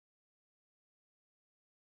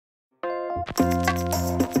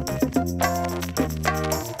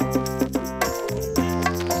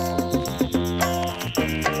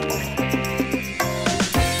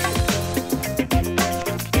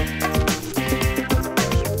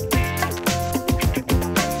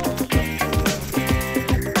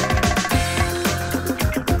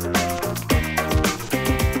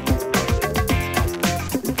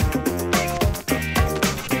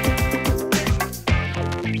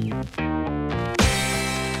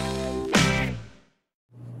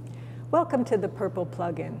Welcome to the Purple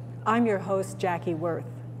Plug-in. I'm your host, Jackie Worth.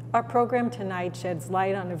 Our program tonight sheds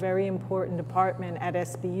light on a very important department at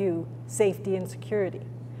SBU, safety and security.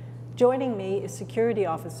 Joining me is Security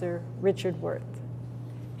Officer Richard Worth.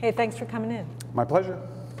 Hey, thanks for coming in. My pleasure.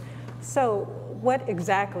 So, what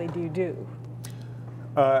exactly do you do?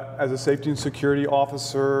 As a safety and security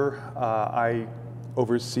officer, I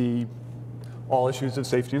oversee all issues of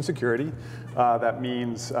safety and security. That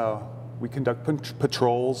means we conduct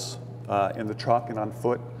patrols in the truck and on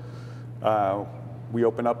foot. We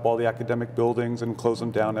open up all the academic buildings and close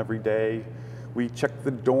them down every day. We check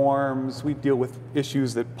the dorms. We deal with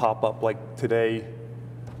issues that pop up, like today.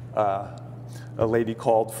 A lady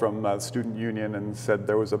called from the student union and said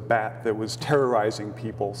there was a bat that was terrorizing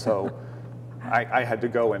people, so I had to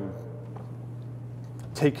go and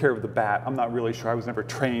take care of the bat. I'm not really sure. I was never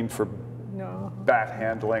trained for bat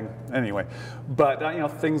handling. Anyway, but you know,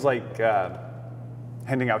 things like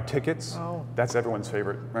handing out tickets. Oh. That's everyone's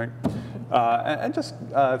favorite, right? And just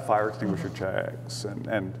fire extinguisher checks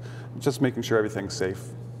and just making sure everything's safe.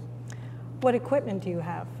 What equipment do you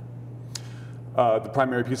have? The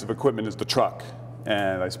primary piece of equipment is the truck,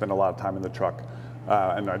 and I spend a lot of time in the truck,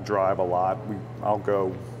 and I drive a lot. I'll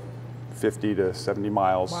go 50 to 70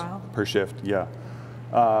 miles per shift, yeah.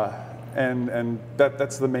 And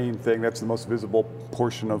that's the main thing. That's the most visible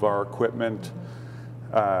portion of our equipment.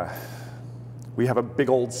 We have a big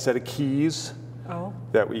old set of keys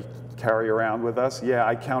that we carry around with us. Yeah,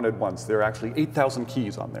 I counted once. There are actually 8,000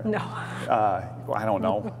 keys on there. No. I don't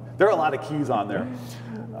know. There are a lot of keys on there.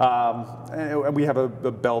 And we have a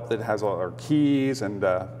belt that has all our keys, and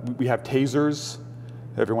we have tasers.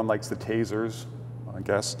 Everyone likes the tasers, I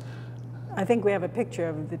guess. I think we have a picture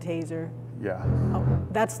of the taser. Yeah. Oh,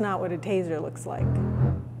 that's not what a taser looks like.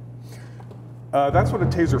 That's what a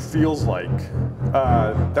taser feels like.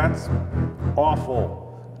 That's awful.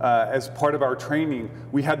 As part of our training,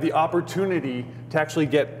 we had the opportunity to actually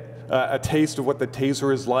get a taste of what the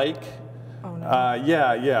taser is like. Oh, no.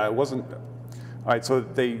 Yeah, it wasn't. All right, so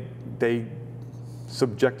they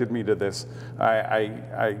subjected me to this. I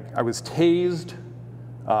was tased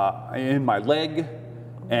in my leg,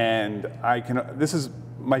 and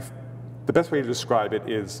the best way to describe it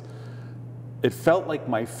is, it felt like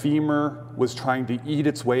my femur was trying to eat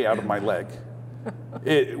its way out of my leg.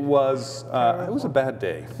 It was a bad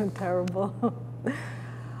day. Terrible.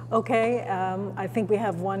 Okay, I think we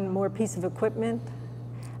have one more piece of equipment.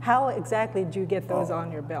 How exactly did you get those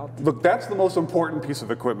on your belt? Look, that's the most important piece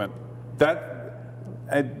of equipment.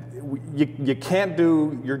 You can't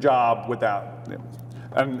do your job without it.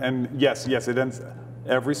 And yes, it ends.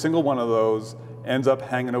 Every single one of those ends up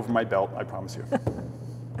hanging over my belt, I promise you.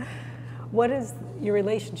 What is your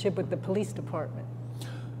relationship with the police department?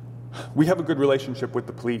 We have a good relationship with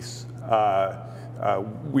the police.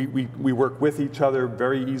 We work with each other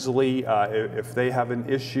very easily. If they have an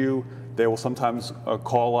issue, they will sometimes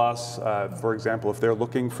call us. For example, if they're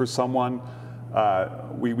looking for someone,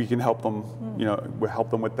 we can help them. You know, we help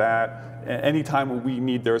them with that. Anytime we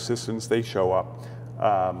need their assistance, they show up.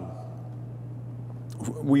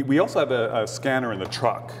 We also have a scanner in the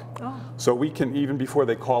truck, so we can, even before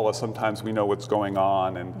they call us, sometimes we know what's going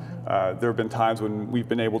on, and there have been times when we've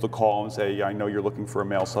been able to call and say, I know you're looking for a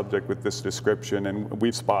male subject with this description, and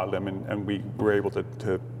we've spotted them, and we were able to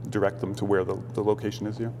direct them to where the location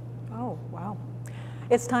is here. Oh, wow.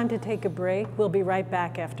 It's time to take a break. We'll be right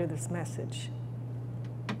back after this message.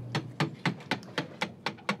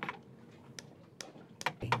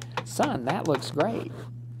 Son, that looks great.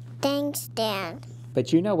 Thanks, Dad.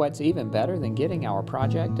 But you know what's even better than getting our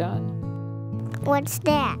project done? What's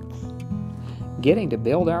that? Getting to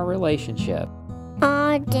build our relationship.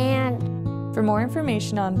 Aw, Dad. For more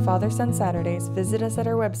information on Father-Son Saturdays, visit us at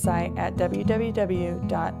our website at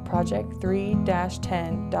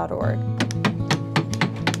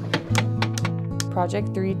www.project3-10.org.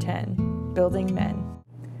 Project 310, Building Men.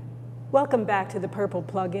 Welcome back to the Purple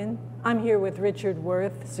Plug-in. I'm here with Richard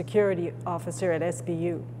Worth, Security Officer at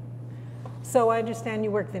SBU. So I understand you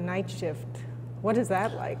work the night shift. What is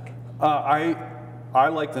that like? I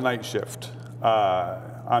like the night shift.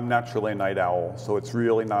 I'm naturally a night owl, so it's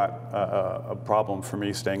really not a problem for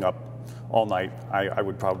me staying up all night. I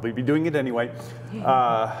would probably be doing it anyway.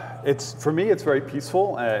 For me, it's very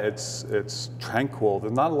peaceful. It's tranquil.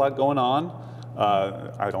 There's not a lot going on.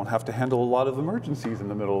 I don't have to handle a lot of emergencies in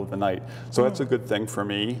the middle of the night. So that's a good thing for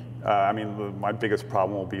me. I mean, my biggest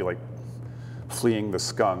problem will be like fleeing the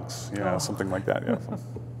skunks, something like that. Yeah.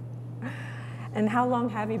 And how long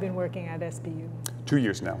have you been working at SBU? 2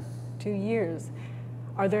 years now. 2 years.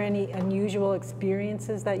 Are there any unusual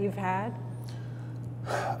experiences that you've had?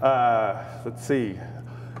 Let's see.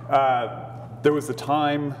 There was a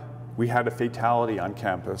time we had a fatality on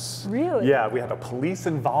campus. Really? Yeah, we had a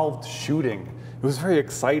police-involved shooting. It was very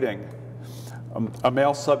exciting. A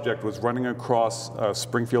male subject was running across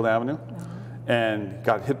Springfield Avenue and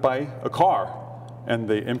got hit by a car, and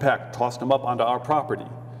the impact tossed him up onto our property.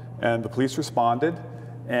 And the police responded,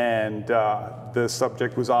 and the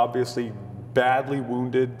subject was obviously badly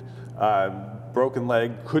wounded, broken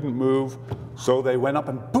leg, couldn't move, so they went up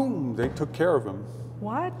and boom, they took care of him.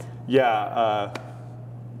 What? Yeah,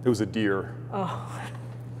 it was a deer. Oh.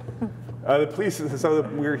 The police, so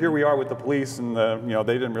here we are with the police, and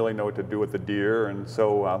they didn't really know what to do with the deer, and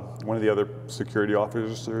so one of the other security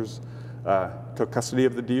officers took custody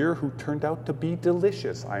of the deer, who turned out to be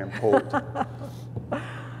delicious, I am told.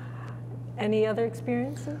 Any other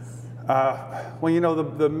experiences? Well,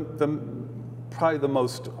 probably the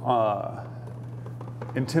most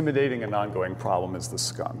intimidating and ongoing problem is the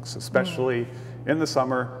skunks, especially in the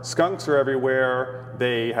summer. Skunks are everywhere.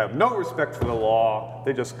 They have no respect for the law.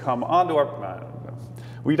 They just come onto our.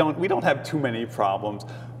 We don't have too many problems.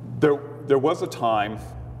 There was a time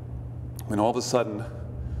when all of a sudden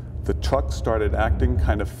the truck started acting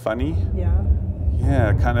kind of funny. Yeah.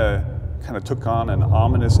 Yeah, kind of took on an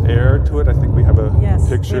ominous air to it. I think we have a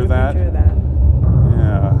picture of that. Picture of that.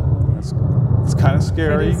 Yeah, it's kind of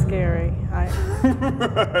scary. It is scary.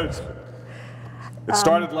 It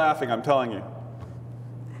started laughing, I'm telling you.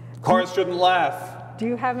 Cars shouldn't laugh. Do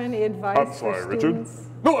you have any advice I'm sorry, for students?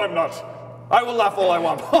 Richard. No, I'm not. I will laugh all I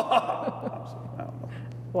want. I don't know.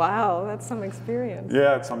 Wow, that's some experience.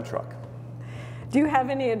 Yeah, it's some truck. Do you have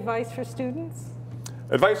any advice for students?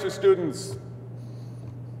 Advice for students: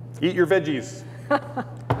 eat your veggies.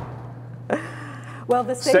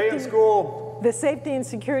 Well, Stay in school. The Safety and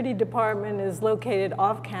Security Department is located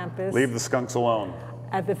off campus. Leave the skunks alone.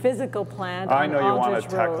 At the physical plant I on know you want to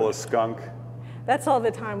Aldridge tackle Road. a skunk. That's all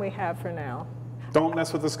the time we have for now. Don't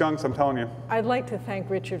mess with the skunks, I'm telling you. I'd like to thank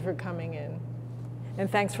Richard for coming in. And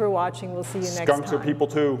thanks for watching. We'll see you next time. Skunks are people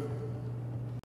too.